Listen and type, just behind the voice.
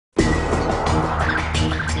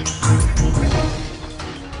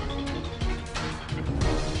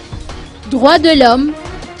Droits de l'homme,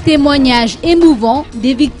 témoignages émouvants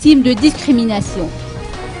des victimes de discrimination.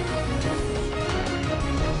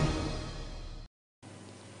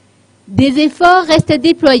 Des efforts restent à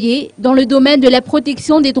déployer dans le domaine de la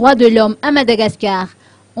protection des droits de l'homme à Madagascar,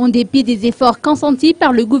 en dépit des efforts consentis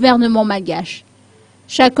par le gouvernement malgache.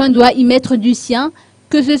 Chacun doit y mettre du sien,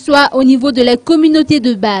 que ce soit au niveau de la communauté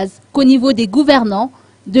de base qu'au niveau des gouvernants,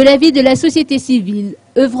 de la vie de la société civile,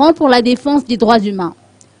 œuvrant pour la défense des droits humains.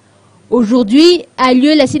 Aujourd'hui a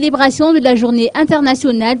lieu la célébration de la Journée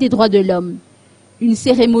internationale des droits de l'homme. Une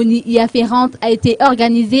cérémonie y afférente a été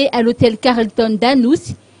organisée à l'hôtel Carlton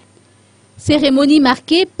d'Anous, cérémonie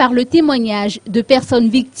marquée par le témoignage de personnes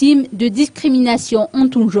victimes de discrimination en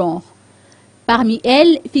tout genre. Parmi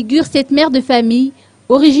elles figure cette mère de famille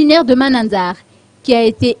originaire de Manandar, qui a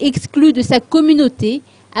été exclue de sa communauté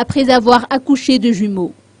après avoir accouché de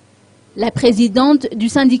jumeaux. La présidente du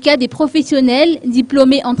syndicat des professionnels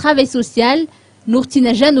diplômés en travail social,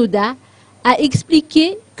 Nourtina Janoda, a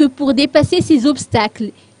expliqué que pour dépasser ces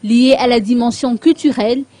obstacles liés à la dimension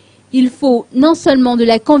culturelle, il faut non seulement de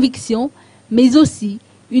la conviction, mais aussi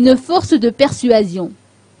une force de persuasion.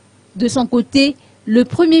 De son côté, le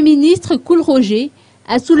Premier ministre Koul Roger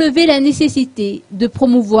a soulevé la nécessité de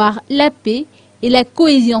promouvoir la paix et la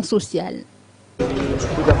cohésion sociale.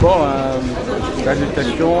 Tout d'abord,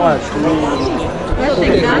 salutations à tous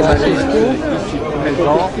les journalistes ici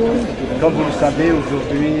présents. Comme vous le savez,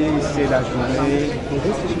 aujourd'hui, c'est la journée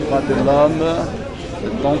des droits de l'homme.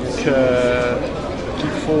 Donc,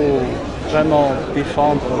 qu'il faut vraiment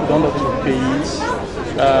défendre dans notre pays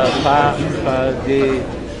par des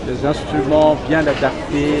instruments bien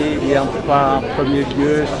adaptés. Et en premier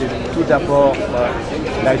lieu, c'est tout d'abord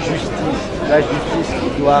la justice. La justice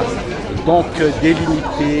qui doit donc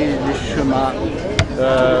délimiter les chemins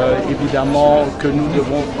évidemment que nous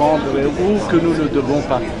devons prendre ou que nous ne devons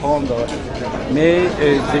pas prendre, mais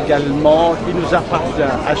également il nous appartient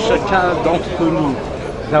à chacun d'entre nous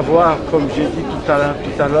d'avoir, comme j'ai dit tout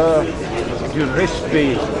à l'heure, du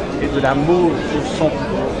respect et de l'amour pour son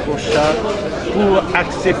prochain, pour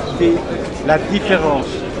accepter la différence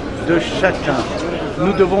de chacun.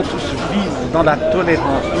 Nous devons tous vivre dans la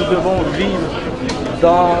tolérance, nous devons vivre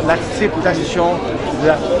dans l'acceptation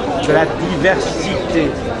de la diversité.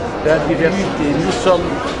 Nous sommes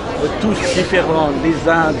tous différents les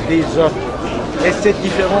uns des autres. Et cette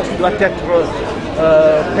différence doit être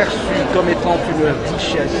perçue comme étant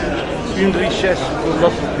une richesse pour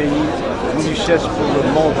notre pays, une richesse pour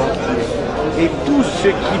le monde entier. Et tout ce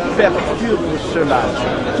qui perturbe cela,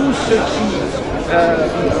 tout ce qui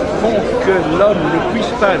font que l'homme ne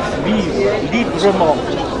puisse pas vivre librement,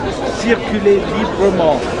 circuler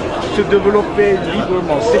librement, se développer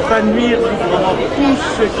librement, s'épanouir librement, tous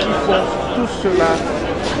ceux qui font tout cela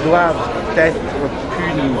doivent être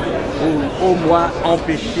punis ou au moins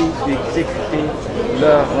empêchés d'exécuter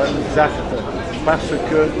leurs actes, parce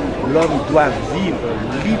que l'homme doit vivre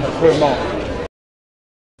librement.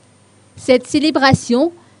 Cette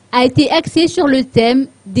célébration a été axée sur le thème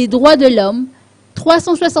des droits de l'homme,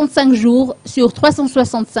 365 jours sur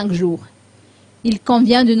 365 jours. Il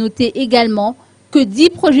convient de noter également que 10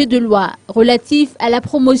 projets de loi relatifs à la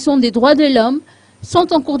promotion des droits de l'homme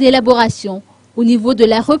sont en cours d'élaboration au niveau de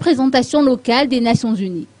la représentation locale des Nations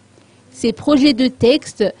Unies. Ces projets de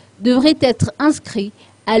texte devraient être inscrits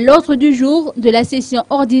à l'ordre du jour de la session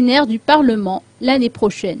ordinaire du Parlement l'année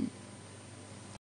prochaine.